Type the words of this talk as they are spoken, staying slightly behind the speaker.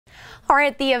All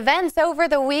right, the events over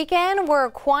the weekend were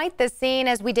quite the scene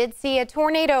as we did see a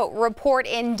tornado report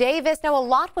in Davis. Now, a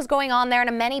lot was going on there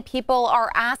and many people are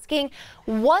asking,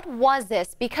 what was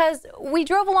this? Because we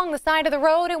drove along the side of the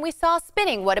road and we saw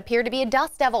spinning what appeared to be a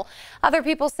dust devil. Other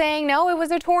people saying, no, it was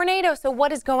a tornado. So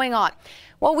what is going on?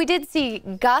 Well, we did see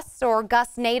gusts or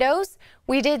gustnados.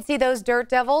 We did see those dirt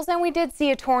devils and we did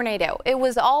see a tornado. It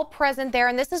was all present there,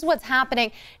 and this is what's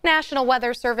happening. National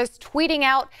Weather Service tweeting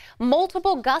out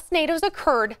multiple gustnados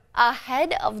occurred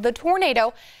ahead of the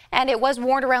tornado, and it was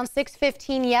warned around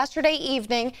 6:15 yesterday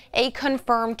evening. A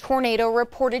confirmed tornado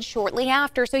reported shortly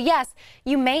after. So yes,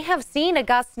 you may have seen a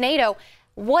gustnado.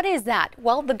 What is that?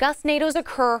 Well, the gustnados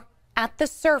occur at the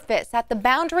surface, at the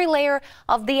boundary layer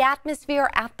of the atmosphere,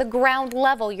 at the ground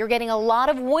level. You're getting a lot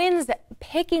of winds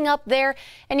picking up there,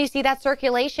 and you see that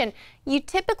circulation. You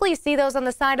typically see those on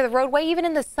the side of the roadway, even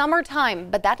in the summertime,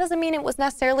 but that doesn't mean it was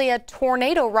necessarily a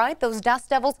tornado, right? Those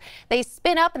dust devils, they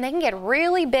spin up and they can get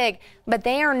really big, but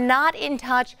they are not in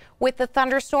touch with the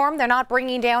thunderstorm. They're not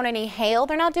bringing down any hail.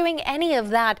 They're not doing any of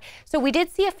that. So we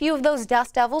did see a few of those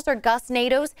dust devils or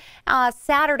gustnados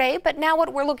Saturday, but now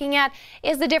what we're looking at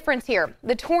is the difference here.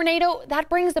 The tornado, that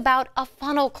brings about a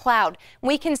funnel cloud.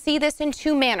 We can see this in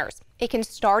two manners. It can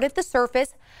start at the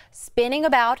surface, spinning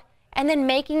about, and then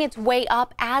making its way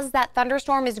up. As that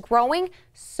thunderstorm is growing,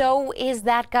 so is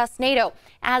that gustnado.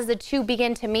 As the two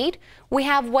begin to meet, we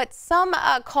have what some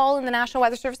call in the National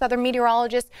Weather Service, other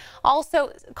meteorologists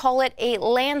also call it a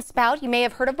land spout. You may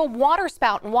have heard of a water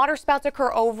spout, and water spouts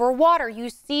occur over water. You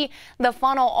see the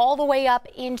funnel all the way up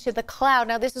into the cloud.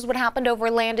 Now, this is what happened over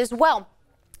land as well.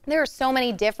 There are so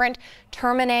many different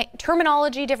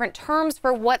terminology, different terms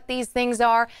for what these things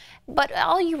are, but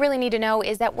all you really need to know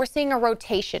is that we're seeing a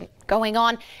rotation going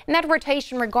on, and that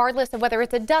rotation, regardless of whether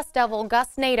it's a dust devil,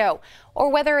 gustnado,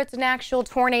 or whether it's an actual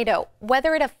tornado,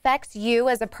 whether it affects you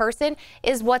as a person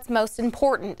is what's most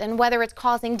important, and whether it's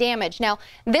causing damage. Now,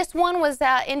 this one was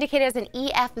indicated as an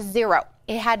EF0.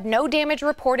 It had no damage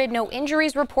reported, no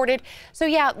injuries reported. So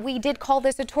yeah, we did call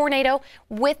this a tornado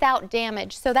without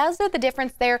damage. So those are the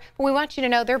difference there. But we want you to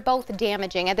know they're both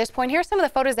damaging at this point. Here's some of the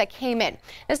photos that came in.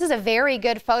 This is a very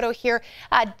good photo here.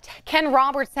 Ken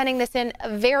Roberts sending this in,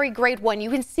 a very great one. You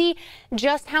can see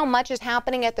just how much is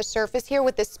happening at the surface here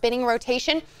with the spinning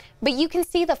rotation. But you can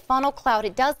see the funnel cloud.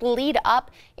 It does lead up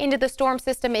into the storm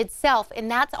system itself, and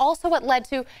that's also what led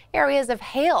to areas of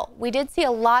hail. We did see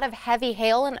a lot of heavy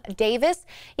hail in Davis,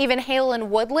 even hail in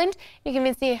Woodland. You can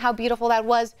even see how beautiful that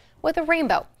was with a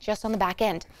rainbow just on the back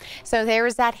end. So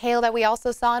there's that hail that we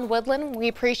also saw in Woodland. We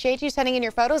appreciate you sending in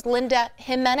your photos. Linda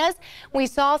Jimenez, we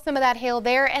saw some of that hail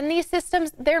there, and these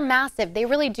systems, they're massive. They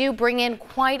really do bring in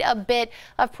quite a bit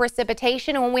of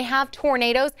precipitation, and when we have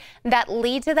tornadoes that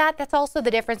lead to that, that's also the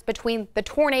difference between the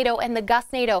tornado and the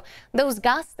gustnado. Those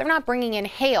gusts, they're not bringing in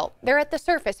hail. They're at the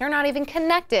surface. They're not even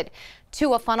connected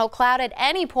to a funnel cloud at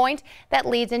any point that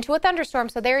leads into a thunderstorm.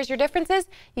 So there's your differences.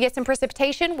 You get some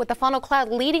precipitation with the funnel cloud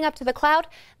leading up to the cloud.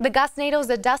 The gustnados,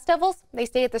 the dust devils, they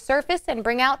stay at the surface and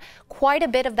bring out quite a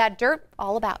bit of that dirt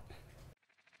all about.